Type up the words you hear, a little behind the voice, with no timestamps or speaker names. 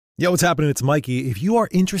Yo, what's happening? It's Mikey. If you are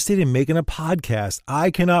interested in making a podcast,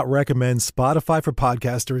 I cannot recommend Spotify for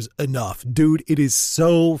Podcasters enough. Dude, it is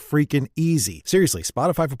so freaking easy. Seriously,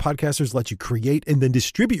 Spotify for Podcasters lets you create and then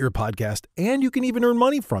distribute your podcast, and you can even earn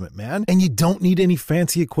money from it, man. And you don't need any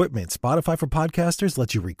fancy equipment. Spotify for Podcasters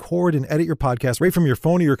lets you record and edit your podcast right from your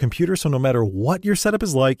phone or your computer, so no matter what your setup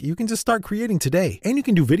is like, you can just start creating today. And you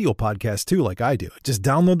can do video podcasts too, like I do. Just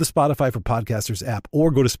download the Spotify for Podcasters app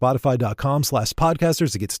or go to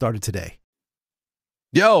spotify.com/podcasters to get started today.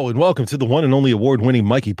 Yo, and welcome to the one and only award-winning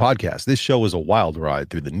Mikey Podcast. This show is a wild ride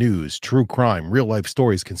through the news, true crime, real-life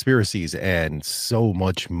stories, conspiracies, and so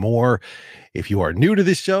much more. If you are new to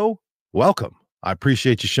this show, welcome. I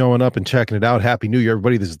appreciate you showing up and checking it out. Happy New Year,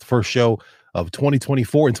 everybody. This is the first show of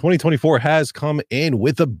 2024, and 2024 has come in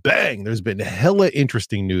with a bang. There's been hella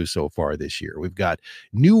interesting news so far this year. We've got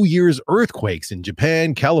New Year's earthquakes in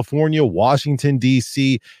Japan, California, Washington,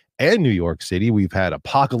 D.C., and New York City. We've had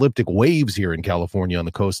apocalyptic waves here in California on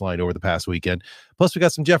the coastline over the past weekend. Plus, we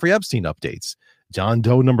got some Jeffrey Epstein updates. John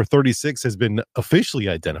Doe number 36 has been officially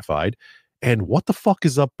identified. And what the fuck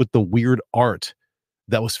is up with the weird art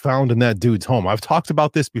that was found in that dude's home? I've talked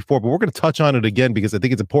about this before, but we're going to touch on it again because I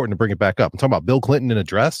think it's important to bring it back up. I'm talking about Bill Clinton in a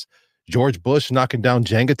dress, George Bush knocking down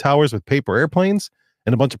Jenga towers with paper airplanes,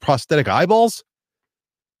 and a bunch of prosthetic eyeballs.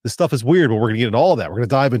 This stuff is weird, but we're going to get into all of that. We're going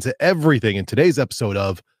to dive into everything in today's episode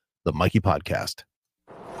of the Mikey Podcast.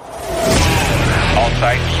 All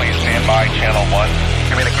sites, please stand by. Channel 1.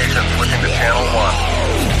 Communications switching to Channel 1.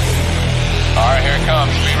 All right, here it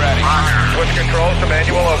comes. Be ready. Switch controls to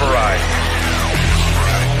manual override.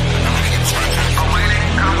 Awaiting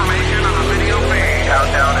confirmation of the video feed.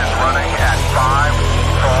 Countdown is running at 5,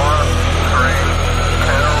 4,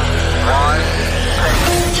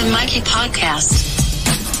 3, 2, 1. The Mikey Podcast.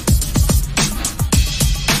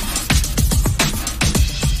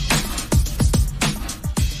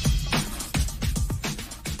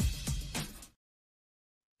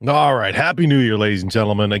 All right. Happy New Year, ladies and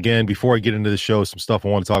gentlemen. Again, before I get into the show, some stuff I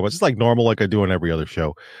want to talk about, just like normal, like I do on every other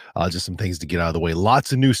show, just some things to get out of the way.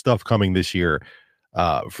 Lots of new stuff coming this year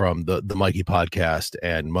from the Mikey Podcast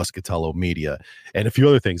and Muscatello Media and a few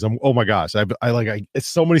other things. Oh my gosh. It's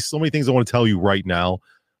so many things I want to tell you right now,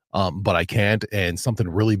 but I can't. And something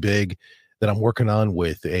really big that I'm working on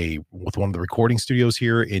with one of the recording studios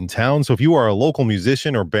here in town. So if you are a local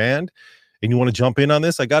musician or band, and you want to jump in on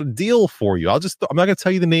this, I got a deal for you. I'm not going to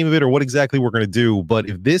tell you the name of it or what exactly we're going to do, but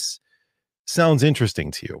if this sounds interesting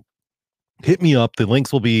to you, hit me up. The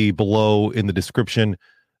links will be below in the description,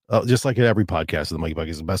 just like at every podcast of the Mikey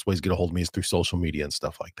Podcast. The best way to get a hold of me is through social media and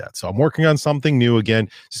stuff like that. So I'm working on something new again.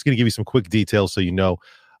 Just going to give you some quick details so you know.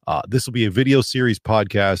 This will be a video series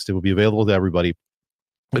podcast. It will be available to everybody.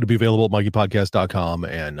 It'll be available at mikeypodcast.com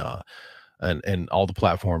and all the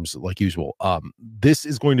platforms like usual. This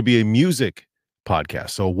is going to be a music podcast.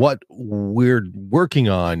 So what we're working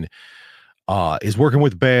on is working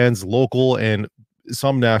with bands, local and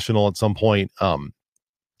some national at some point, and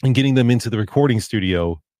getting them into the recording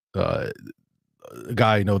studio. A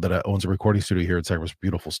guy I know that owns a recording studio here in Sacramento,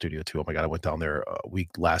 beautiful studio too. Oh my God, I went down there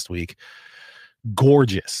last week.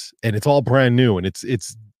 Gorgeous. And it's all brand new. And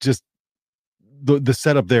it's just, the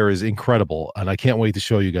setup there is incredible, and I can't wait to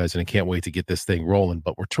show you guys, and I can't wait to get this thing rolling.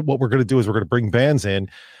 But what we're going to do is we're going to bring bands in,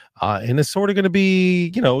 and it's sort of going to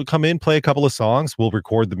be, come in, play a couple of songs. We'll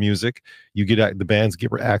record the music. You get the bands get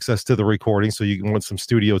access to the recording, so you can want some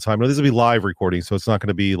studio time. Now, this will be live recording, so it's not going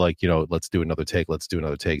to be like, let's do another take type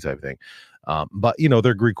of thing. But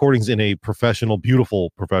they're recordings in a beautiful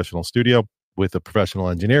professional studio with a professional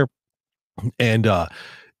engineer,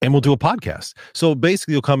 and we'll do a podcast. So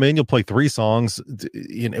basically you'll come in, you'll play 3 songs,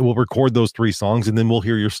 and we'll record those 3 songs, and then we'll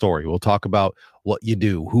hear your story. We'll talk about what you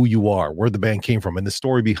do, who you are, where the band came from, and the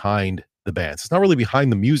story behind the bands. It's not really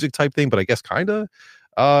behind the music type thing, but I guess kind of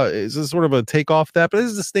is a sort of a take off that. But this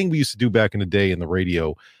is this thing we used to do back in the day in the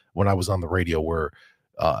radio, when I was on the radio, where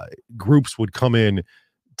groups would come in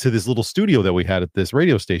to this little studio that we had at this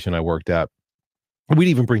radio station I worked at. We'd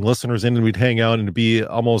even bring listeners in, and we'd hang out, and it'd be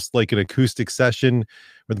almost like an acoustic session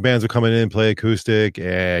where the bands would come in and play acoustic,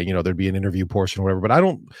 and there'd be an interview portion or whatever.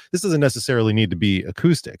 But this doesn't necessarily need to be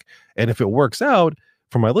acoustic. And if it works out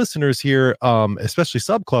for my listeners here, especially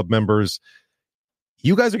sub club members,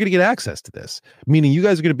 you guys are going to get access to this, meaning you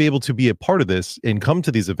guys are going to be able to be a part of this and come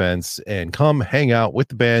to these events and come hang out with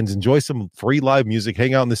the bands, enjoy some free live music,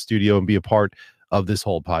 hang out in the studio, and be a part of this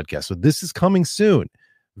whole podcast. So this is coming soon.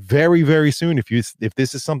 Very, very soon. If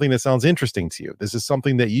this is something that sounds interesting to you, this is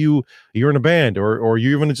something that you're in a band or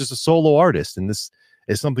you're even just a solo artist, and this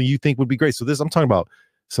is something you think would be great. So I'm talking about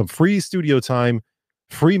some free studio time,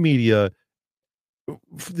 free media.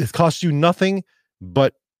 It costs you nothing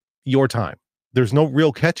but your time. There's no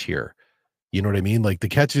real catch here. You know what I mean? Like the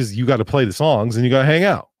catch is you got to play the songs and you got to hang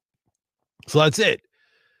out. So that's it.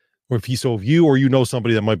 Or if you or you know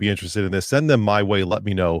somebody that might be interested in this, send them my way. Let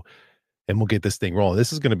me know, and we'll get this thing rolling.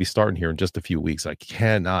 This is going to be starting here in just a few weeks. I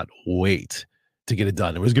cannot wait to get it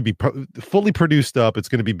done. It was going to be fully produced up. It's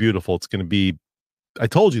going to be beautiful. It's going to be, I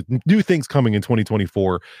told you, new things coming in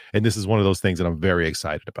 2024, and this is one of those things that I'm very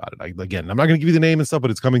excited about it. Again, I'm not going to give you the name and stuff, but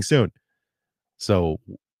it's coming soon. So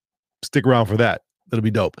stick around for that. That'll be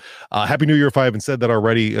dope. Happy New Year if I haven't said that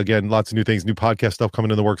already. Again, lots of new things, new podcast stuff coming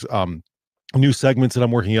in the works. New segments that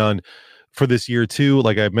I'm working on for this year too.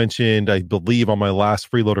 Like I mentioned, I believe on my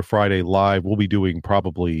last Freeloader Friday live, we'll be doing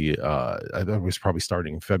probably, I was probably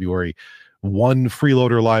starting in February, one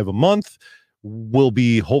Freeloader live a month. Will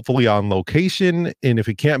be hopefully on location. And if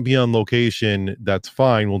it can't be on location, that's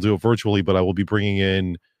fine. We'll do it virtually, but I will be bringing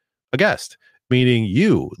in a guest, meaning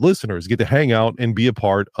you listeners get to hang out and be a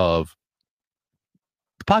part of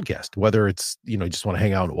the podcast, whether it's, you just want to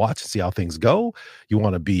hang out and watch and see how things go. You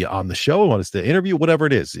want to be on the show, want us to interview, whatever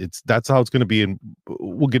it is. That's how it's going to be. And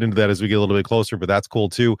we'll get into that as we get a little bit closer, but that's cool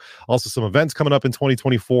too. Also some events coming up in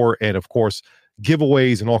 2024. And of course,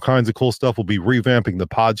 giveaways and all kinds of cool stuff. We'll be revamping the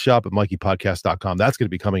pod shop at mikeypodcast.com. That's going to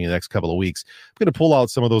be coming in the next couple of weeks. I'm going to pull out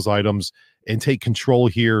some of those items and take control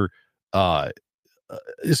here.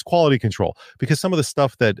 Is quality control, because some of the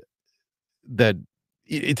stuff that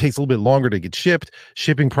it takes a little bit longer to get shipped.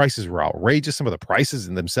 Shipping prices were outrageous. Some of the prices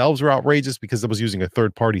in themselves were outrageous because I was using a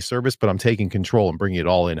third-party service, but I'm taking control and bringing it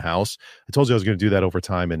all in-house. I told you I was going to do that over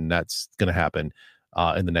time, and that's going to happen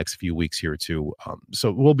in the next few weeks here too.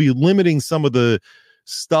 So we'll be limiting some of the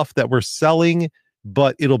stuff that we're selling,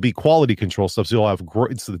 but it'll be quality control stuff. So you'll have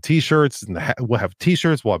the t-shirts, and we'll have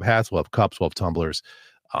t-shirts, we'll have hats, we'll have cups, we'll have tumblers.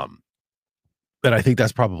 And I think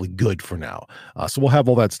that's probably good for now. So we'll have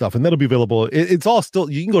all that stuff, and that'll be available. It's all still,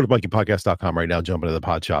 you can go to mikeypodcast.com right now, jump into the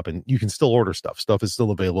pod shop, and you can still order stuff. Stuff is still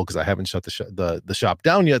available because I haven't shut the shop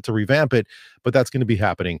down yet to revamp it, but that's going to be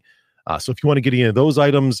happening. So if you want to get any of those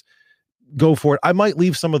items, go for it. I might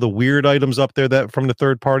leave some of the weird items up there that from the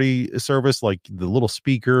third-party service, like the little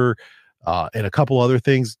speaker and a couple other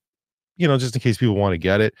things, just in case people want to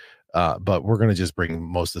get it. But we're going to just bring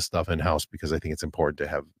most of the stuff in-house because I think it's important to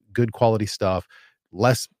have good quality stuff,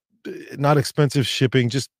 not expensive shipping,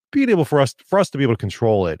 just being able for us to be able to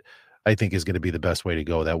control it, I think is going to be the best way to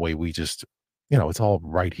go. That way we just, it's all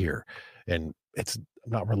right here, and I'm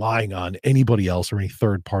not relying on anybody else or any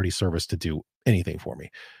third-party service to do anything for me,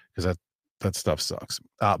 because that stuff sucks.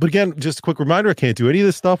 But again, just a quick reminder, I can't do any of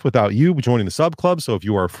this stuff without you joining the sub club. So if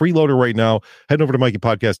you are a freeloader right now, head over to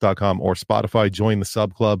mikeypodcast.com or Spotify, join the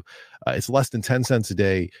sub club. It's less than 10 cents a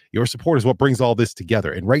day. Your support is what brings all this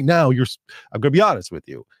together. And right now, I'm going to be honest with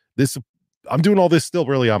you. I'm doing all this still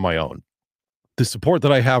really on my own. The support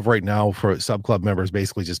that I have right now for sub club members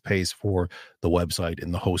basically just pays for the website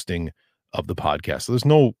and the hosting of the podcast. So there's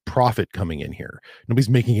no profit coming in here. Nobody's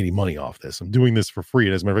making any money off this. I'm doing this for free.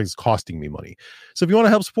 And as a matter of fact, it's costing me money. So if you want to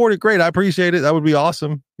help support it, great. I appreciate it. That would be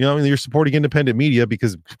awesome. You're supporting independent media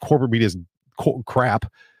because corporate media is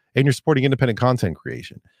crap, and you're supporting independent content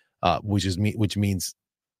creation, which means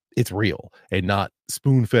it's real and not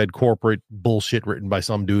spoon-fed corporate bullshit written by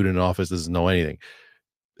some dude in an office that doesn't know anything.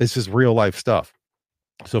 It's just real life stuff.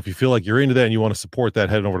 So if you feel like you're into that and you want to support that,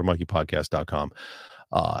 head over to mikeypodcast.com.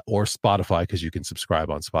 Or Spotify, because you can subscribe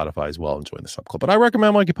on Spotify as well and join the sub club. But I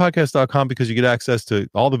recommend mikeypodcast.com because you get access to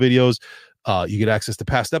all the videos. You get access to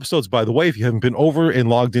past episodes. By the way, if you haven't been over and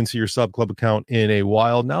logged into your sub club account in a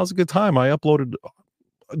while, now's a good time. I uploaded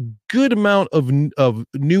a good amount of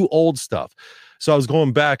new old stuff. So I was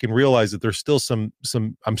going back and realized that there's still it's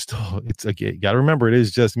like, you got to remember, it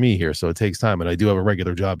is just me here. So it takes time. And I do have a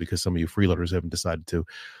regular job because some of you freeloaders haven't decided to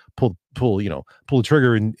pull the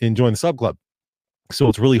trigger and join the sub club. So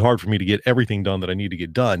it's really hard for me to get everything done that I need to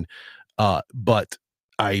get done. But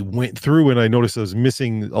I went through and I noticed I was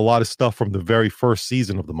missing a lot of stuff from the very first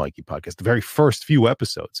season of the Mikey Podcast, the very first few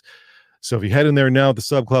episodes. So if you head in there now, the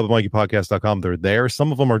sub club at mikeypodcast.com, they're there.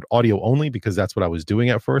 Some of them are audio only because that's what I was doing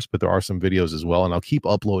at first, but there are some videos as well. And I'll keep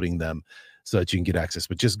uploading them so that you can get access.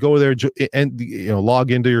 But just go there and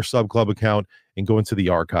log into your sub club account and go into the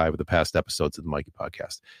archive of the past episodes of the Mikey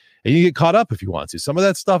Podcast. And you get caught up if you want to. Some of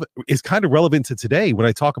that stuff is kind of relevant to today when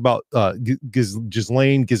I talk about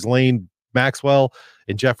Ghislaine Maxwell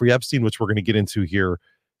and Jeffrey Epstein, which we're going to get into here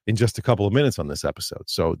in just a couple of minutes on this episode.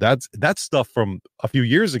 So that's stuff from a few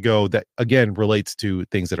years ago that, again, relates to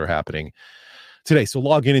things that are happening today. So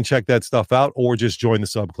log in and check that stuff out, or just join the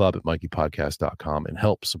sub club at mikeypodcast.com and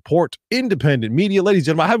help support independent media. Ladies and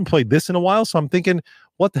gentlemen, I haven't played this in a while, so I'm thinking,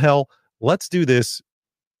 what the hell? Let's do this.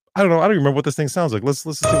 I don't know. I don't remember what this thing sounds like. Let's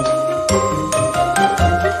listen to it.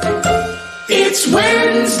 It's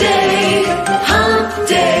Wednesday, hump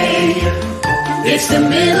day. It's the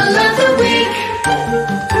middle of the week.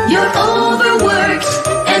 You're overworked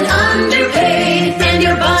and underpaid, and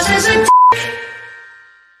your boss is a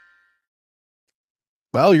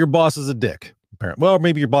Well, your boss is a dick. Apparently. Well,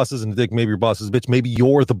 maybe your boss isn't a dick. Maybe your boss is a bitch. Maybe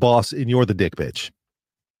you're the boss and you're the dick bitch.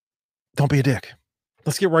 Don't be a dick.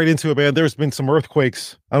 Let's get right into it, man. There's been some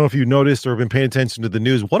earthquakes. I don't know if you noticed or have been paying attention to the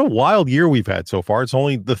news. What a wild year we've had so far. It's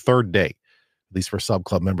only the third day. At least for sub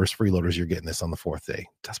club members, freeloaders, you're getting this on the fourth day.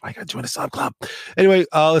 That's why you got to join a sub club. Anyway,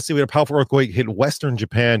 let's see. We had a powerful earthquake hit western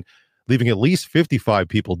Japan, leaving at least 55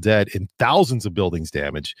 people dead and thousands of buildings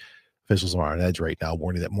damaged. Officials are on edge right now,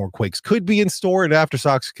 warning that more quakes could be in store, and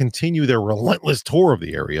aftershocks continue their relentless tour of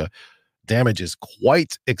the area. Damage is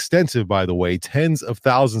quite extensive, by the way. Tens of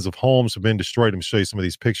thousands of homes have been destroyed. I'm going to show you some of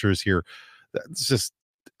these pictures here. It's just,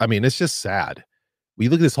 I mean, it's just sad. We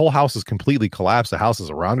look at this whole house is completely collapsed. The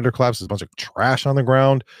houses around it are collapsed. There's a bunch of trash on the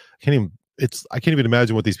ground. I can't even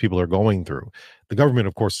imagine what these people are going through. The government,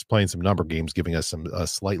 of course, is playing some number games, giving us a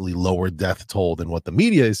slightly lower death toll than what the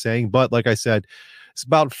media is saying. But like I said, it's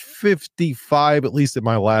about 55, at least at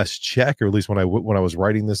my last check, or at least when I was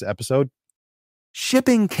writing this episode.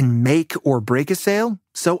 Shipping can make or break a sale,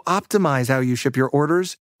 so optimize how you ship your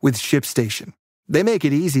orders with ShipStation. They make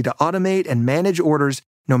it easy to automate and manage orders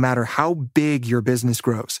no matter how big your business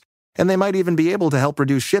grows. And they might even be able to help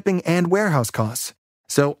reduce shipping and warehouse costs.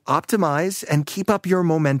 So optimize and keep up your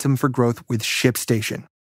momentum for growth with ShipStation.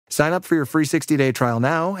 Sign up for your free 60-day trial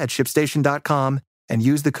now at ShipStation.com and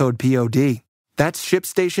use the code POD. That's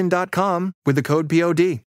ShipStation.com with the code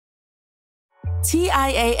POD.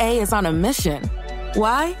 TIAA is on a mission.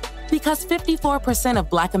 Why? Because 54% of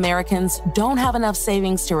Black Americans don't have enough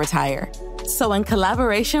savings to retire. So in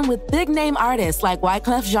collaboration with big-name artists like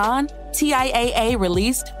Wyclef Jean, TIAA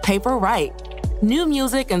released Paper Right, new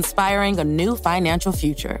music inspiring a new financial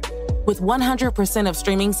future. With 100% of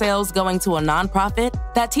streaming sales going to a nonprofit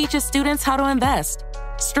that teaches students how to invest.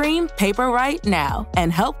 Stream Paper Right now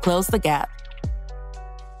and help close the gap.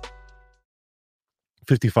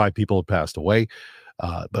 55 people have passed away.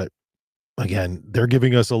 But again, they're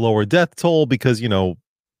giving us a lower death toll because, you know,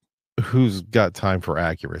 who's got time for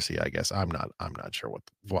accuracy? I guess I'm not sure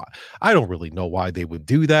why. I don't really know why they would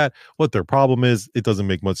do that. What their problem is, it doesn't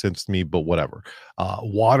make much sense to me, but whatever.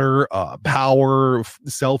 Water, power,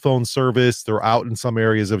 cell phone service, they're out in some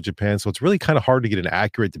areas of Japan. So it's really kind of hard to get an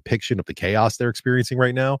accurate depiction of the chaos they're experiencing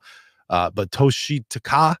right now. But Toshida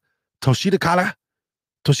Katada.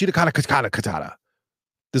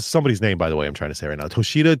 This is somebody's name, by the way, I'm trying to say right now.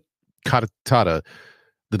 Toshida Katada,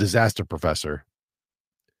 the disaster professor.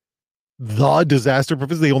 The disaster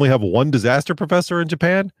professor? They only have one disaster professor in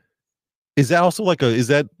Japan? Is that also like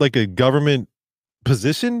a government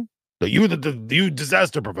position? You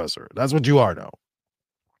disaster professor. That's what you are now.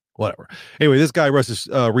 Whatever. Anyway, this guy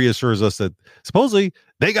reassures us that supposedly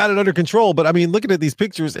they got it under control. But I mean, looking at these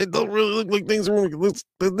pictures, it don't really look like things are.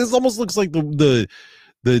 This almost looks like the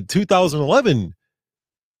 2011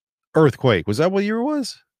 earthquake. Was that what year it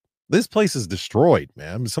was? This place is destroyed,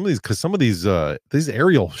 man. Some of these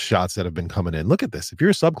aerial shots that have been coming in. Look at this. If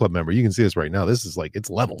you're a sub club member, you can see this right now. This is like, it's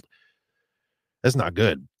leveled. That's not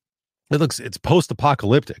good. It's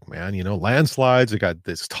post-apocalyptic, man. You know, landslides. They got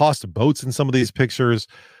this tossed boats in some of these pictures.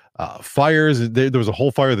 Fires. There was a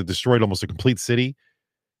whole fire that destroyed almost a complete city.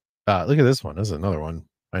 Look at this one. This is another one.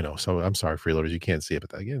 I know. So I'm sorry, freeloaders, you can't see it,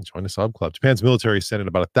 but again, join the sub club. Japan's military sent in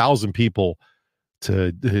about 1,000 people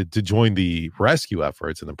to join the rescue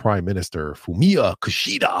efforts, and the Prime Minister Fumio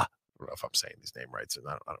Kishida, I don't know if I'm saying his name right, so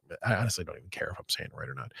I honestly don't even care if I'm saying it right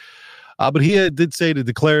or not. But he did say he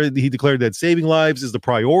declared that saving lives is the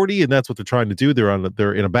priority, and that's what they're trying to do.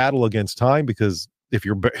 They're in a battle against time, because if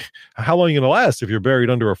you're how long are you going to last if you're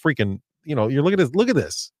buried under a freaking, you know, look at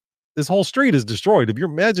this. This whole street is destroyed. If you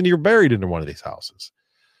imagine you're buried into one of these houses.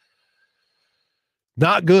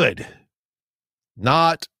 Not good.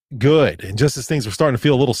 Not good. And just as things were starting to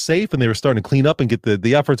feel a little safe and they were starting to clean up and get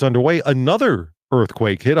the efforts underway, another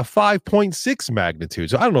earthquake hit, a 5.6 magnitude.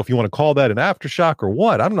 So I don't know if you want to call that an aftershock or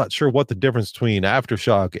what. I'm not sure what the difference between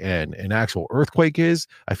aftershock and an actual earthquake is.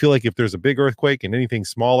 I feel like if there's a big earthquake and anything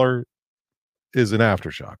smaller is an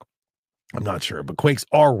aftershock. I'm not sure, but quakes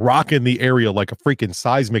are rocking the area like a freaking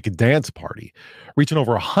seismic dance party, reaching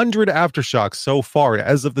over 100 aftershocks so far.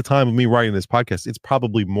 As of the time of me writing this podcast, it's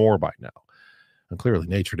probably more by now. And clearly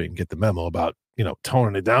nature didn't get the memo about, you know,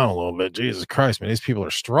 toning it down a little bit. Jesus Christ, man, these people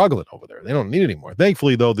are struggling over there. They don't need it anymore.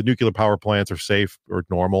 Thankfully, though, the nuclear power plants are safe or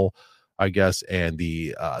normal, I guess, and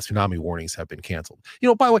the tsunami warnings have been canceled. You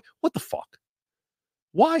know, by the way, what the fuck?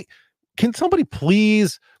 Why? Can somebody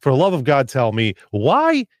please, for the love of God, tell me,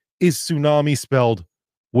 why is tsunami spelled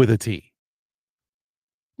with a T?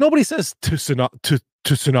 Nobody says to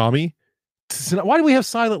tsunami. Why do we have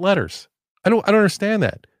silent letters? I don't understand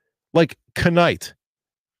that. Like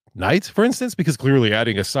knight, for instance, because clearly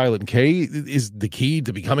adding a silent K is the key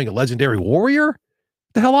to becoming a legendary warrior.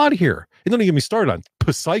 Get the hell out of here! And don't even get me started on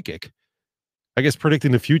psychic. I guess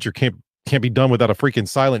predicting the future can't be done without a freaking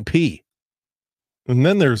silent P. And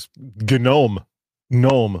then there's gnome.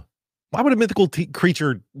 Why would a mythical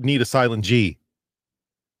creature need a silent G?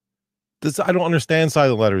 I don't understand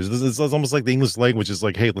silent letters. This is almost like the English language is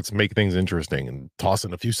like, hey, let's make things interesting and toss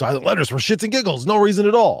in a few silent letters for shits and giggles. No reason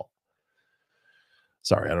at all.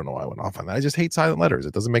 Sorry, I don't know why I went off on that. I just hate silent letters.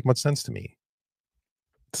 It doesn't make much sense to me.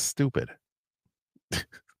 It's stupid.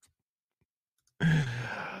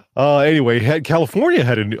 Anyway,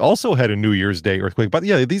 California also had a New Year's Day earthquake. But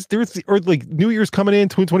yeah, there's like New Year's coming in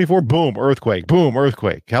 2024. Boom, earthquake. Boom,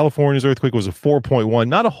 earthquake. California's earthquake was a 4.1.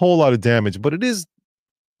 Not a whole lot of damage, but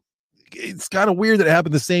it's kind of weird that it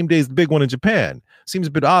happened the same day as the big one in Japan. Seems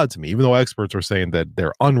a bit odd to me, even though experts are saying that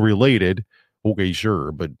they're unrelated. Okay,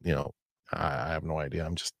 sure, but I have no idea.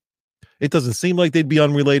 It doesn't seem like they'd be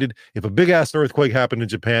unrelated. If a big ass earthquake happened in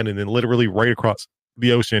Japan and then literally right across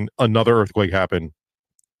the ocean, another earthquake happened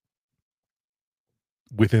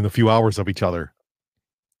within a few hours of each other,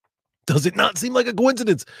 does it not seem like a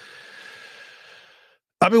coincidence?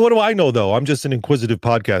 I mean, what do I know, though? I'm just an inquisitive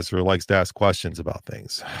podcaster who likes to ask questions about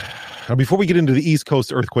things. Now, before we get into the East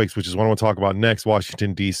Coast earthquakes, which is what I want to talk about next,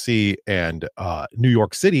 Washington, D.C. and New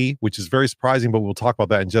York City, which is very surprising, but we'll talk about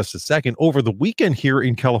that in just a second. Over the weekend here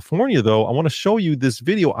in California, though, I want to show you this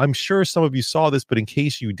video. I'm sure some of you saw this, but in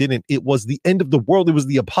case you didn't, it was the end of the world. It was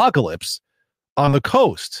the apocalypse on the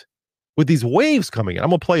coast with these waves coming in. I'm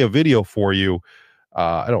going to play a video for you.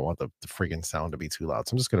 I don't want the freaking sound to be too loud,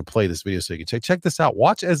 so I'm just going to play this video so you can check this out.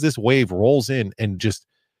 Watch as this wave rolls in and just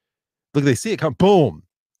look. They see it come, boom.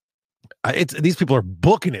 These people are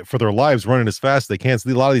booking it for their lives, running as fast as they can. So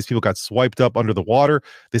a lot of these people got swiped up under the water.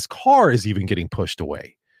 This car is even getting pushed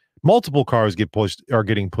away. Multiple cars are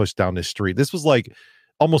getting pushed down this street. This was like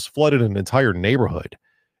almost flooded an entire neighborhood,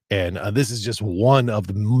 and this is just one of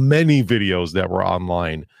the many videos that were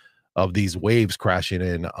online of these waves crashing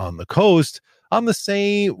in on the coast. On the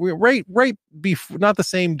same right before, not the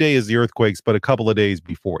same day as the earthquakes, but a couple of days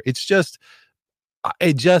before. It just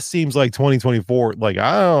seems like 2024. Like,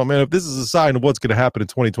 I don't know, man, if this is a sign of what's going to happen in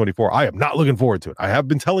 2024, I am not looking forward to it. I have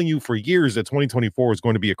been telling you for years that 2024 is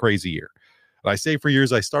going to be a crazy year. And I say for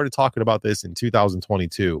years, I started talking about this in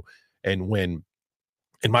 2022. And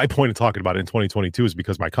my point of talking about it in 2022 is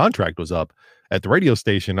because my contract was up at the radio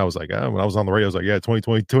station. I was like, when I was on the radio, I was like, yeah,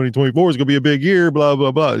 2024 is going to be a big year, blah,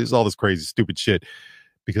 blah, blah. It's all this crazy, stupid shit.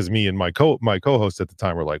 Because me and my co-host at the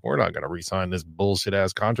time were like, we're not going to re-sign this bullshit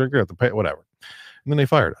ass contract. We have to pay whatever. And then they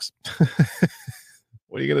fired us.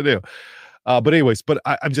 What are you going to do? But anyways,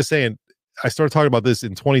 I'm just saying, I started talking about this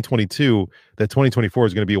in 2022, that 2024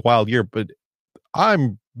 is going to be a wild year, but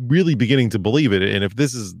I'm really beginning to believe it. And if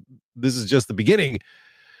this is just the beginning,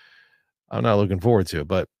 I'm not looking forward to it,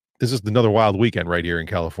 but this is another wild weekend right here in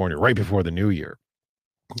California, right before the new year.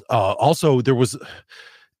 Also,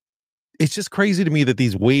 it's just crazy to me that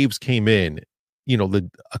these waves came in,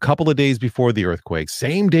 a couple of days before the earthquake,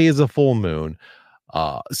 same day as a full moon,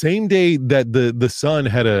 same day that the sun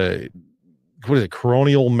had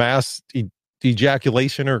coronal mass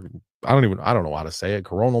ejaculation, or I don't know how to say it,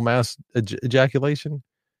 coronal mass ejection.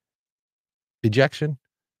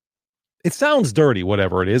 It sounds dirty,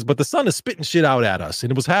 whatever it is, but the sun is spitting shit out at us,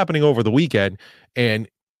 and it was happening over the weekend, and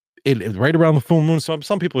it right around the full moon. So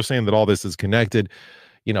some people are saying that all this is connected.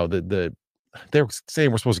 They're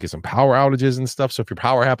saying we're supposed to get some power outages and stuff. So if your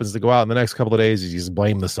power happens to go out in the next couple of days, you just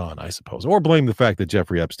blame the sun, I suppose, or blame the fact that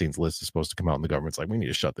Jeffrey Epstein's list is supposed to come out, and the government's like, we need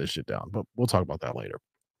to shut this shit down. But we'll talk about that later.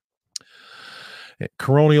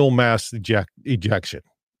 Coronal mass ejaculation,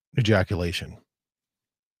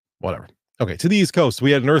 whatever. Okay, to the East Coast, we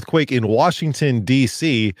had an earthquake in Washington,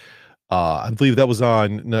 D.C. I believe that was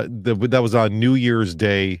on New Year's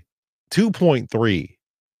Day, 2.3.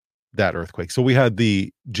 That earthquake. So we had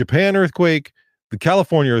the Japan earthquake, the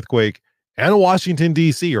California earthquake, and a Washington,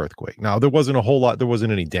 D.C. earthquake. Now, there wasn't a whole lot. There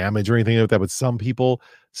wasn't any damage or anything like that, but some people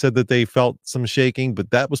said that they felt some shaking, but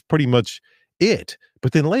that was pretty much it.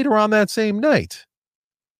 But then later on that same night,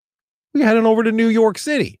 we headed over to New York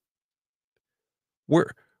City,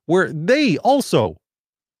 where they also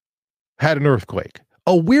had an earthquake.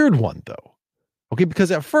 A weird one, though. Okay,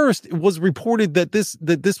 because at first it was reported that this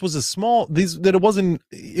was a small, that it wasn't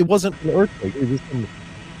an earthquake.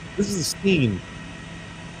 This is a scene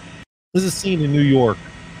This is a scene in New York.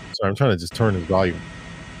 Sorry, I'm trying to just turn his volume.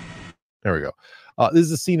 There we go. This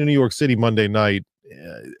is a scene in New York City Monday night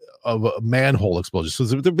of a manhole explosion.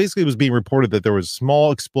 So basically, it was being reported that there was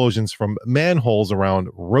small explosions from manholes around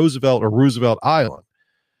Roosevelt Island.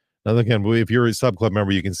 Now, again, if you're a sub club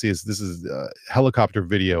member, you can see this. This is helicopter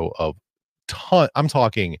video of I'm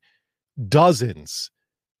talking dozens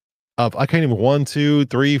of, I can't even, 1, 2,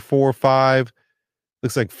 3, 4, 5.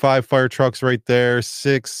 Looks like 5 fire trucks right there.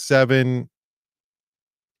 6, 7,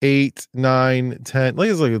 8, 9, 10. Like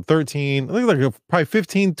it's like 13. Like probably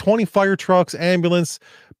 15, 20 fire trucks, ambulance,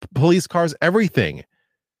 police cars, everything.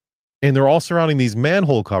 And they're all surrounding these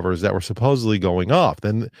manhole covers that were supposedly going off.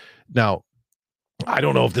 Now, I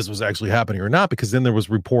don't know if this was actually happening or not, because then there was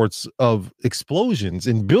reports of explosions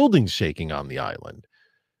and buildings shaking on the island.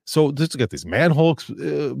 So just to get these manhole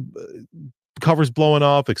covers blowing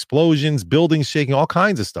off, explosions, buildings shaking, all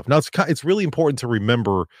kinds of stuff. Now it's really important to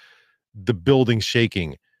remember the building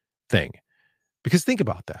shaking thing, because think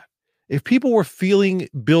about that. If people were feeling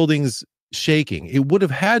buildings shaking, it would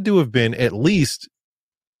have had to have been at least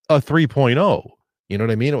a 3.0. You know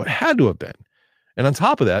what I mean? It had to have been. And on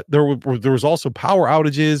top of that, there was also power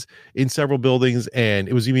outages in several buildings, and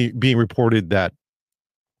it was even being reported that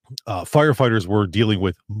firefighters were dealing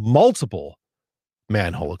with multiple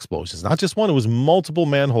manhole explosions, not just one. It was multiple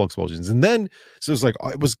manhole explosions. And then, so it was like,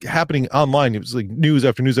 it was happening online. It was like news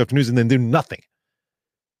after news after news, and then do nothing.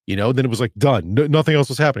 Then it was like done. Nothing else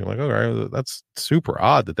was happening. Like, okay, that's super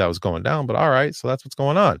odd that was going down, but all right, so that's what's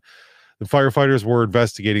going on. The firefighters were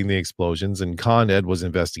investigating the explosions, and Con Ed was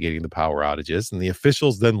investigating the power outages. And the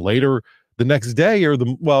officials then later the next day,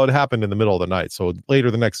 it happened in the middle of the night. So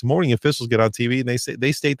later the next morning, officials get on TV and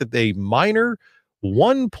they state that a minor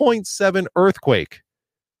 1.7 earthquake,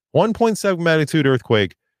 1.7 magnitude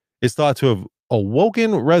earthquake, is thought to have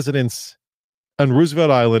awoken residents on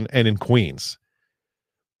Roosevelt Island and in Queens.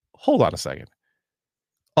 Hold on a second.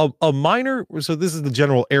 A minor, so this is the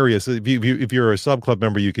general area. So if you're a sub club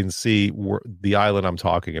member, you can see where the island I'm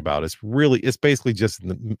talking about. It's basically just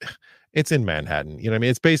it's in Manhattan. You know what I mean?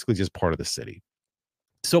 It's basically just part of the city.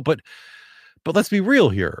 So, but let's be real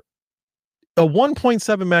here. A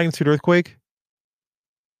 1.7 magnitude earthquake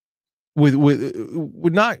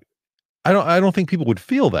would not. I don't think people would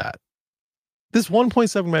feel that. This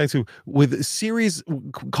 1.7 magnitude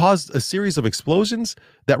caused a series of explosions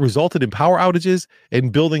that resulted in power outages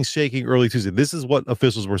and buildings shaking early Tuesday. This is what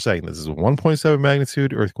officials were saying. This is a 1.7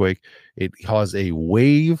 magnitude earthquake. It caused a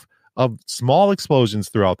wave of small explosions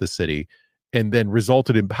throughout the city and then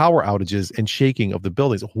resulted in power outages and shaking of the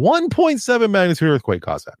buildings. 1.7 magnitude earthquake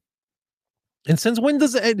caused that. And since when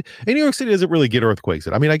does it, in New York City, does it really get earthquakes?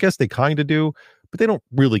 I mean, I guess they kind of do, but they don't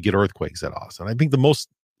really get earthquakes that often. I think at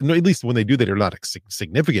least when they do, they're not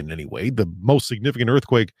significant in any way. The most significant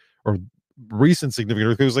earthquake, or recent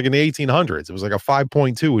significant earthquake, was like in the 1800s. It was like a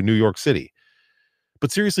 5.2 in New York City.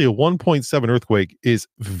 But seriously, a 1.7 earthquake is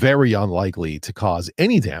very unlikely to cause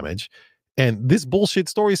any damage. And this bullshit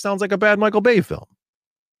story sounds like a bad Michael Bay film.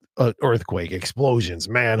 Earthquake, explosions,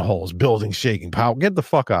 manholes, buildings shaking, power. Get the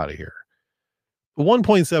fuck out of here.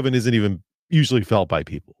 1.7 isn't even usually felt by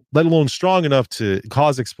people, let alone strong enough to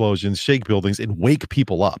cause explosions, shake buildings, and wake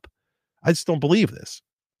people up. I just don't believe this.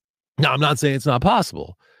 Now, I'm not saying it's not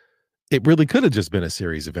possible. It really could have just been a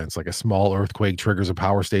series of events, like a small earthquake triggers a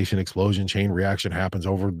power station explosion, chain reaction happens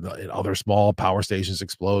over other small power stations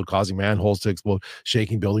explode, causing manholes to explode,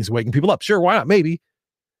 shaking buildings, waking people up. Sure, why not? Maybe.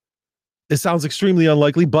 It sounds extremely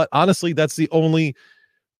unlikely, but honestly, that's the only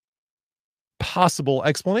possible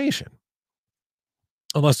explanation.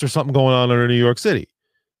 Unless there's something going on under New York City,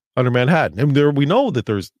 under Manhattan. And we know that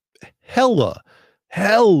there's hella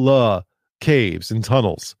caves and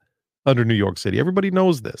tunnels under New York City. Everybody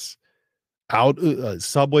knows this.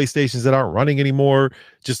 Subway stations that aren't running anymore,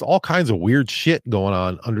 just all kinds of weird shit going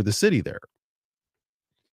on under the city there.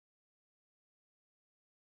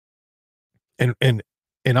 And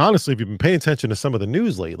honestly, if you've been paying attention to some of the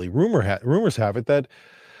news lately, rumors have it that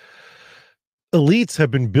elites have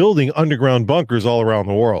been building underground bunkers all around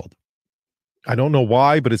the world. I don't know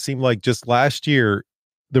why, but it seemed like just last year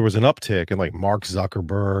there was an uptick, and like Mark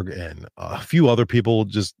Zuckerberg and a few other people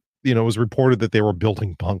just, it was reported that they were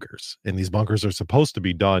building bunkers, and these bunkers are supposed to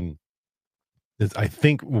be done. I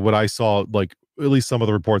think what I saw, like at least some of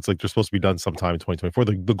the reports, like they're supposed to be done sometime in 2024.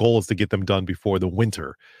 The goal is to get them done before the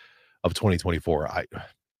winter of 2024.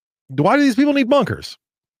 Why do these people need bunkers?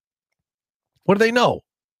 What do they know?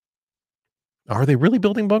 Are they really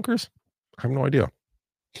building bunkers? I have no idea.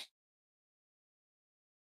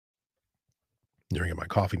 Drinking my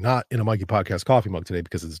coffee, not in a Mikey Podcast coffee mug today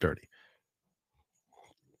because it's dirty.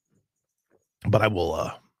 But I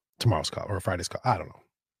will tomorrow's coffee or Friday's coffee. I don't know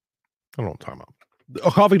what I'm talking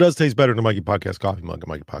about. Coffee does taste better than Mikey Podcast coffee mug at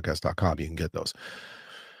MikeyPodcast.com. You can get those.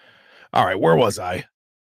 All right, where was I?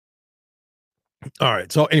 All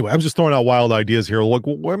right, so anyway, I'm just throwing out wild ideas here. Like,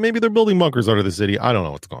 well, maybe they're building bunkers under the city. I don't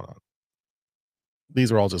know what's going on.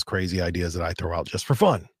 These are all just crazy ideas that I throw out just for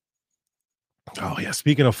fun. Oh, yeah,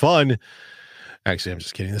 speaking of fun, actually, I'm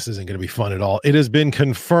just kidding. This isn't going to be fun at all. It has been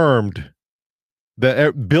confirmed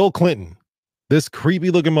that Bill Clinton, this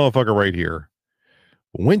creepy-looking motherfucker right here,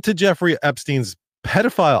 went to Jeffrey Epstein's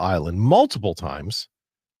pedophile island multiple times,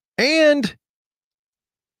 and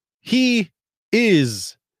he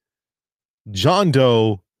is John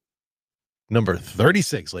Doe number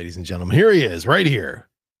 36, ladies and gentlemen. Here he is, right here.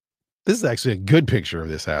 This is actually a good picture of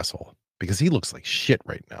this asshole because he looks like shit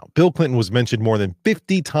right now. Bill Clinton was mentioned more than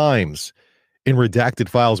 50 times in redacted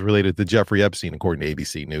files related to Jeffrey Epstein, according to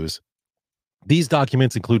ABC News. These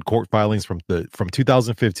documents include court filings from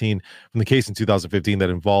 2015, from the case in 2015 that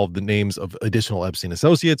involved the names of additional Epstein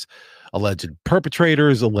associates, alleged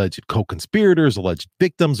perpetrators, alleged co-conspirators, alleged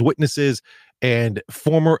victims, witnesses, and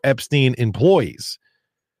former Epstein employees.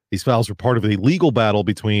 These files were part of a legal battle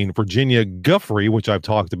between Virginia Giuffre, which I've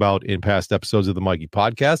talked about in past episodes of the Mikey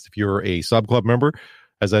Podcast. If you're a sub club member,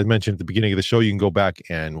 as I mentioned at the beginning of the show, you can go back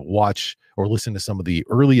and watch or listen to some of the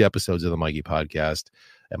early episodes of the Mikey Podcast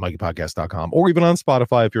at MikeyPodcast.com, or even on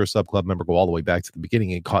Spotify. If you're a sub club member, go all the way back to the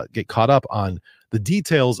beginning and get caught up on the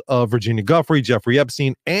details of Virginia Giuffre, Jeffrey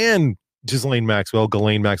Epstein, and Ghislaine Maxwell,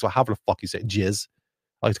 however the fuck you say it, Jizz.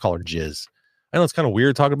 I like to call her Jizz. I know it's kind of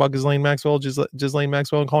weird talking about Ghislaine Maxwell, Ghislaine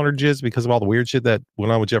Maxwell, and calling her Jizz because of all the weird shit that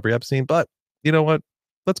went on with Jeffrey Epstein, but you know what?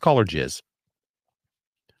 Let's call her Jizz.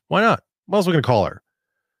 Why not? What else are we going to call her?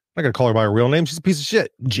 I'm not going to call her by her real name. She's a piece of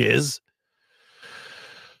shit. Jizz.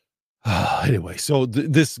 Anyway, so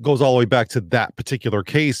this goes all the way back to that particular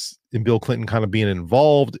case and Bill Clinton kind of being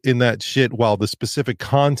involved in that shit, while the specific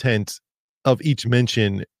content of each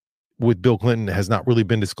mention with Bill Clinton has not really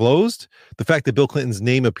been disclosed. The fact that Bill Clinton's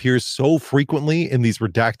name appears so frequently in these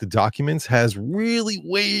redacted documents has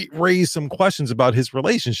really raised some questions about his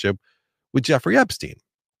relationship with Jeffrey Epstein.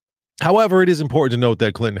 However, it is important to note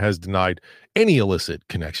that Clinton has denied any illicit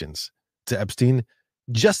connections to Epstein,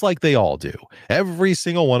 just like they all do. Every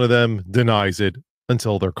single one of them denies it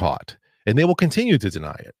until they're caught, and they will continue to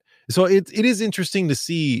deny it. So it is interesting to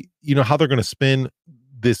see, how they're going to spin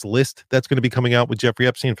this list that's going to be coming out with Jeffrey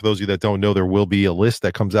Epstein. For those of you that don't know, there will be a list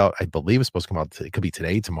that comes out. I believe it's supposed to come out. It could be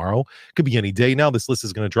today, tomorrow. It could be any day now. This list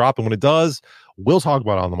is going to drop, and when it does, we'll talk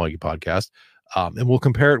about it on the Mikey Podcast, and we'll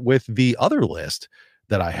compare it with the other list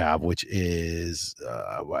that I have, which is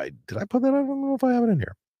did I put that? I don't know if I have it in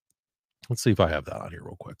here. Let's see if I have that on here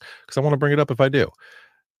real quick, because I want to bring it up if I do.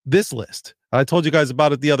 This list, I told you guys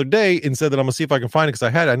about it the other day and said that I'm going to see if I can find it because I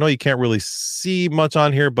had it. I know you can't really see much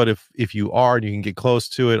on here, but if you are and you can get close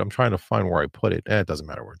to it, I'm trying to find where I put it. It doesn't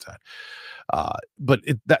matter where it's at. But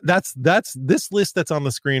that's this list that's on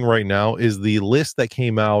the screen right now is the list that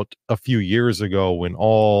came out a few years ago when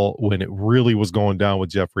it really was going down with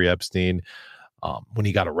Jeffrey Epstein. When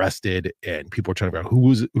he got arrested and people were trying to figure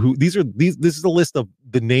out who. This is a list of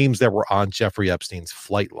the names that were on Jeffrey Epstein's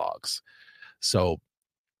flight logs. So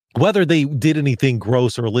whether they did anything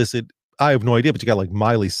gross or illicit, I have no idea. But you got like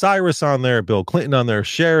Miley Cyrus on there, Bill Clinton on there,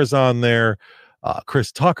 Cher's on there,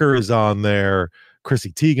 Chris Tucker is on there,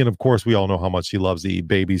 Chrissy Teigen, of course, we all know how much she loves to eat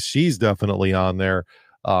babies. She's definitely on there.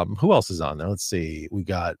 Who else is on there? Let's see. We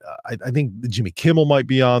got I think Jimmy Kimmel might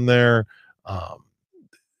be on there.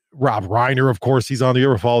 Rob Reiner, of course, he's on. You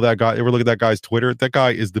ever follow that guy? Ever look at that guy's Twitter? That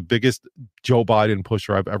guy is the biggest Joe Biden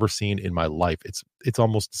pusher I've ever seen in my life. It's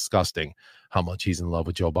almost disgusting how much he's in love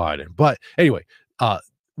with Joe Biden. But anyway,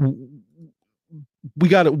 we're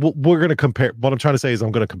going to compare. What I'm trying to say is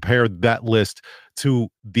I'm going to compare that list to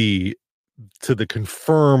the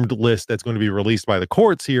confirmed list that's going to be released by the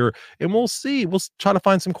courts here, and we'll see. We'll try to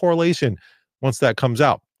find some correlation once that comes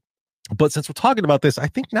out. But since we're talking about this, I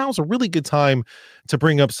think now is a really good time to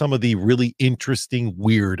bring up some of the really interesting,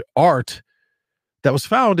 weird art that was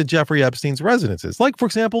found at Jeffrey Epstein's residences. Like, for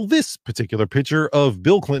example, this particular picture of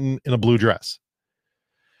Bill Clinton in a blue dress.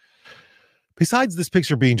 Besides this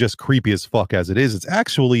picture being just creepy as fuck as it is, it's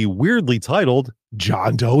actually weirdly titled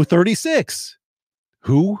John Doe 36,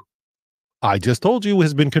 who I just told you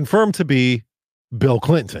has been confirmed to be Bill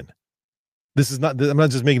Clinton. This is not, I'm not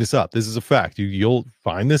just making this up. This is a fact. You'll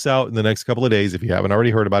find this out in the next couple of days if you haven't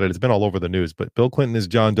already heard about it. It's been all over the news, but Bill Clinton is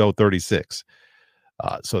John Doe 36.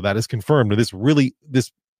 So that is confirmed. This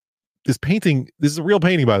painting, this is a real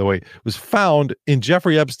painting, by the way, was found in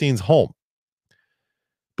Jeffrey Epstein's home.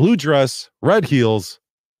 Blue dress, red heels.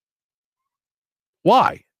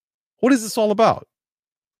 Why? What is this all about?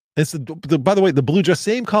 It's by the way, the blue dress,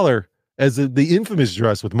 same color as the infamous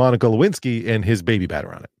dress with Monica Lewinsky and his baby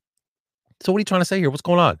batter on it. So what are you trying to say here? What's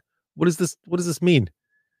going on? What is this? What does this mean?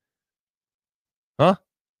 Huh?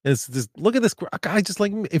 It's this. Look at this guy. Just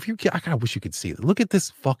like, if you, I wish you could see it. Look at this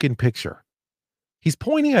fucking picture. He's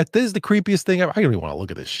pointing at, this is the creepiest thing ever. I don't even want to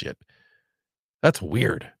look at this shit. That's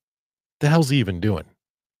weird. The hell's he even doing?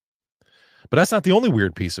 But that's not the only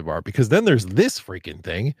weird piece of art, because then there's this freaking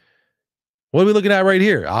thing. What are we looking at right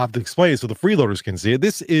here? I'll have to explain it so the freeloaders can see it.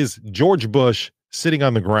 This is George Bush sitting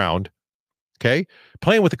on the ground, okay,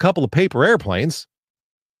 playing with a couple of paper airplanes,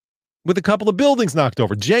 with a couple of buildings knocked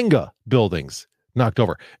over, Jenga buildings knocked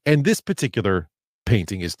over. And this particular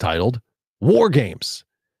painting is titled War Games.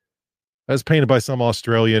 As painted by some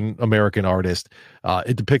Australian-American artist.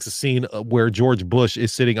 It depicts a scene where George Bush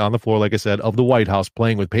is sitting on the floor, like I said, of the White House,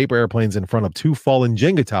 playing with paper airplanes in front of two fallen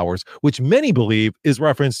Jenga towers, which many believe is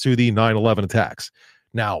reference to the 9/11 attacks.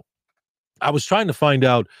 Now, I was trying to find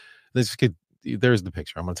out, there's the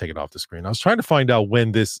picture. I'm going to take it off the screen. I was trying to find out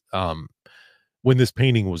when this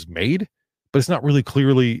painting was made, but it's not really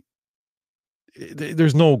clearly,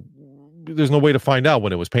 there's no way to find out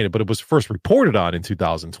when it was painted, but it was first reported on in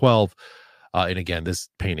 2012. And again, this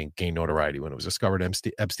painting gained notoriety when it was discovered at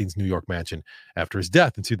Epstein's New York mansion after his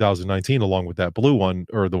death in 2019, along with that blue one,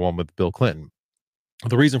 or the one with Bill Clinton.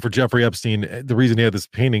 The reason for Jeffrey Epstein, the reason he had this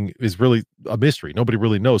painting is really a mystery. Nobody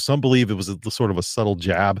really knows. Some believe it was a sort of a subtle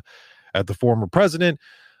jab at the former president,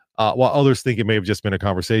 while others think it may have just been a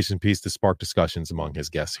conversation piece to spark discussions among his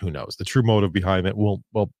guests. Who knows? The true motive behind it, we'll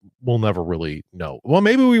never really know. Well,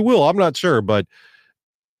 maybe we will. I'm not sure, but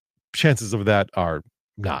chances of that are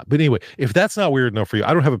not. But anyway, if that's not weird enough for you,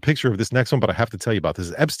 I don't have a picture of this next one, but I have to tell you about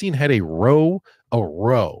this. Epstein had a row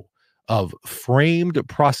of framed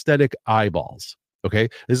prosthetic eyeballs. Okay,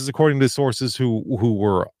 this is according to sources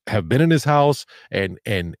who have been in his house and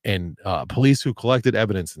police who collected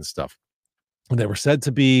evidence and stuff. And they were said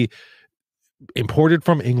to be imported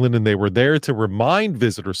from England, and they were there to remind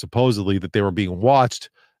visitors supposedly that they were being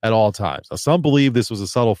watched at all times. Now, some believe this was a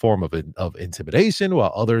subtle form of intimidation,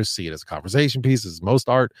 while others see it as a conversation piece, as most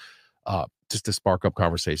art, just to spark up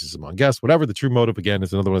conversations among guests. Whatever the true motive, again,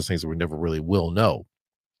 is another one of those things that we never really will know.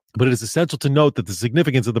 But it is essential to note that the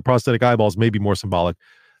significance of the prosthetic eyeballs may be more symbolic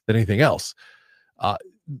than anything else.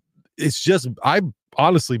 It's just, I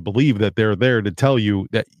honestly believe that they're there to tell you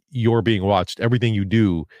that you're being watched. Everything you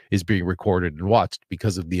do is being recorded and watched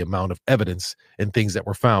because of the amount of evidence and things that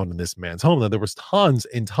were found in this man's home. Now, there was tons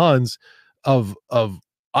and tons of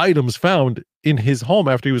items found in his home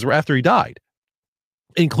after he died,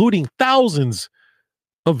 including thousands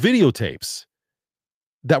of videotapes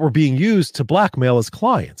that were being used to blackmail his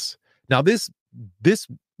clients. Now, these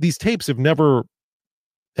tapes have never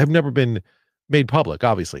been made public,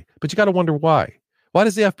 obviously, but you got to wonder why. Why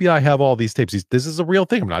does the FBI have all these tapes? This is a real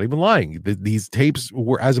thing. I'm not even lying. These tapes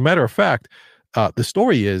were, as a matter of fact, the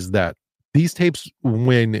story is that these tapes,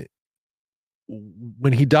 when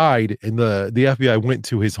he died and the FBI went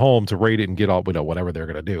to his home to raid it and get all, whatever they're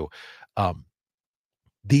going to do, all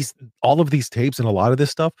of these tapes and a lot of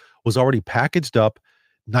this stuff was already packaged up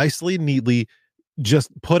nicely, neatly, just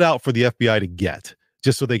put out for the FBI to get,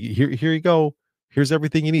 just so they here you go. Here's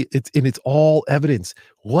everything you need. It's all evidence.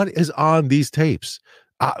 What is on these tapes?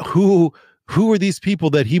 Who are these people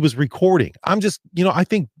that he was recording? I'm just, I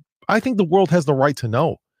think the world has the right to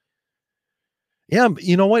know. Yeah,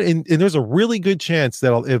 you know what? And there's a really good chance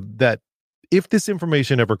that if this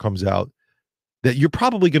information ever comes out, that you're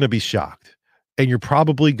probably going to be shocked, and you're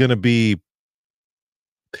probably going to be,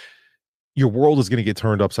 your world is going to get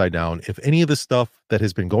turned upside down if any of the stuff that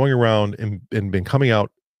has been going around and been coming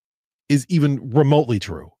out is even remotely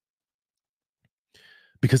true,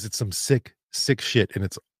 because it's some sick shit, and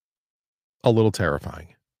it's a little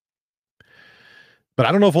terrifying. But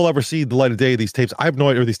I don't know if we'll ever see the light of day of these tapes. I have no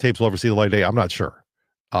idea if these tapes will ever see the light of day. I'm not sure.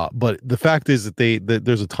 But the fact is that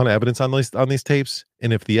there's a ton of evidence on these tapes,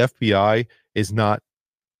 and if the FBI is not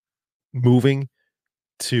moving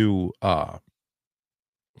to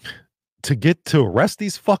get to arrest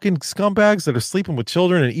these fucking scumbags that are sleeping with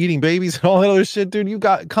children and eating babies and all that other shit, dude,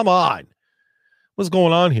 come on. What's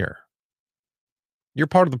going on here? You're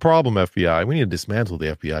part of the problem, FBI. We need to dismantle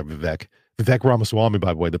the FBI, Vivek. Vivek Ramaswamy,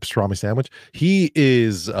 by the way, the pastrami sandwich.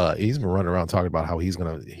 He's been running around talking about how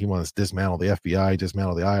he wants to dismantle the FBI,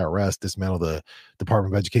 dismantle the IRS, dismantle the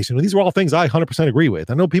Department of Education. These are all things I 100% agree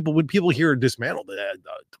with. I know when people hear dismantle the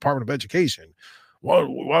Department of Education,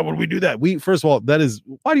 why would we do that? First of all,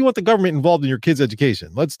 why do you want the government involved in your kids'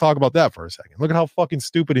 education? Let's talk about that for a second. Look at how fucking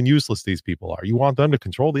stupid and useless these people are. You want them to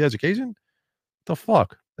control the education? What the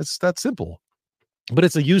fuck? That's that simple. But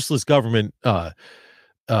it's a useless government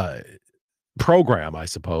program, I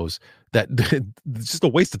suppose, that it's just a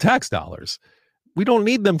waste of tax dollars. We don't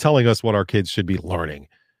need them telling us what our kids should be learning.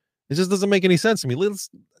 It just doesn't make any sense to me.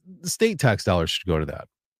 The state tax dollars should go to that.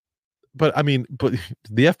 But I mean, but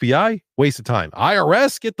the FBI, waste of time.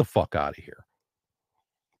 IRS, get the fuck out of here.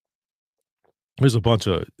 There's a bunch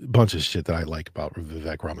of shit that I like about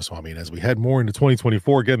Vivek Ramaswamy. And as we head more into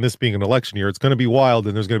 2024, again, this being an election year, it's going to be wild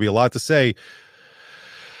and there's going to be a lot to say.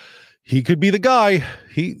 He could be the guy.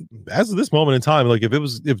 He, as of this moment in time, like if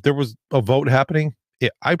there was a vote happening,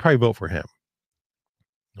 I'd probably vote for him.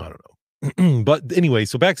 I don't know. But anyway,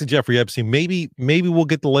 so back to Jeffrey Epstein. Maybe we'll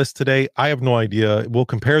get the list today. I have no idea. We'll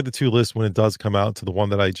compare the two lists when it does come out to the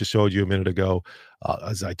one that I just showed you a minute ago.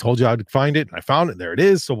 As I told you, I'd find it. I found it. There it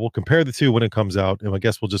is. So we'll compare the two when it comes out. And I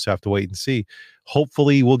guess we'll just have to wait and see.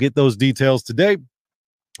 Hopefully we'll get those details today.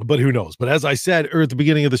 But who knows? But as I said at the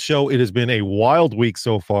beginning of the show, it has been a wild week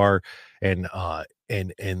so far. And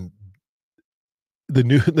it's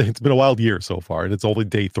been a wild year so far. And it's only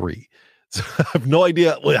day 3. So I have no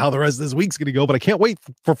idea how the rest of this week's going to go, but I can't wait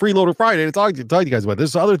for Freeloader Friday to talk to you guys about.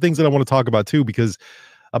 There's other things that I want to talk about too, because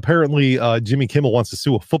apparently Jimmy Kimmel wants to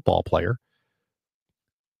sue a football player.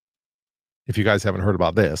 If you guys haven't heard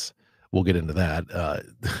about this, we'll get into that.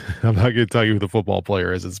 I'm not going to tell you who the football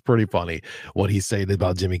player is. It's pretty funny what he's saying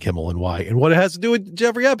about Jimmy Kimmel and why, and what it has to do with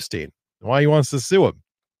Jeffrey Epstein, why he wants to sue him.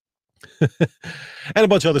 And a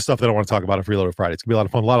bunch of other stuff that I want to talk about on Freeloader Friday. It's gonna be a lot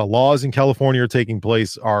of fun. A lot of laws in California are taking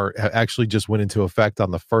place, actually just went into effect on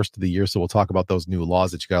the 1st of the year. So we'll talk about those new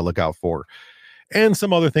laws that you got to look out for, and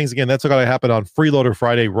some other things. Again, that's going to happen on Freeloader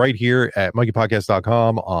Friday right here at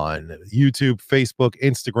MikeyPodcast.com, on YouTube, Facebook,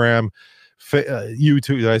 Instagram,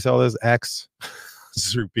 YouTube. Did I say all this? X.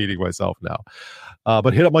 Just repeating myself now.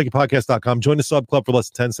 But hit up MikeyPodcast.com. Join the sub club for less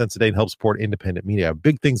than 10 cents a day and help support independent media. I have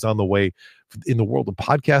big things on the way in the world of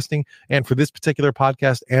podcasting, and for this particular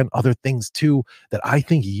podcast and other things too, that I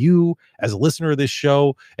think you, as a listener of this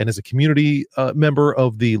show and as a community member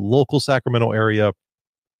of the local Sacramento area,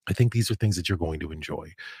 I think these are things that you're going to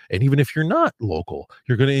enjoy. And even if you're not local,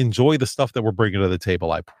 you're going to enjoy the stuff that we're bringing to the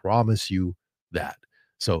table. I promise you that.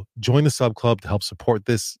 So join the sub club to help support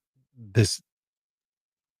this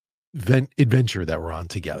adventure that we're on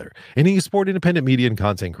together. And you support independent media and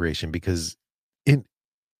content creation, because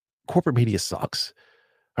corporate media sucks.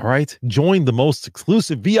 All right. Join the most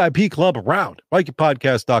exclusive VIP club around.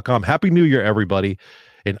 MikeyPodcast.com. Happy New Year, everybody.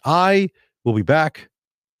 And I will be back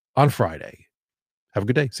on Friday. Have a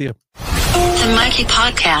good day. See ya. The Mikey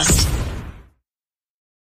Podcast.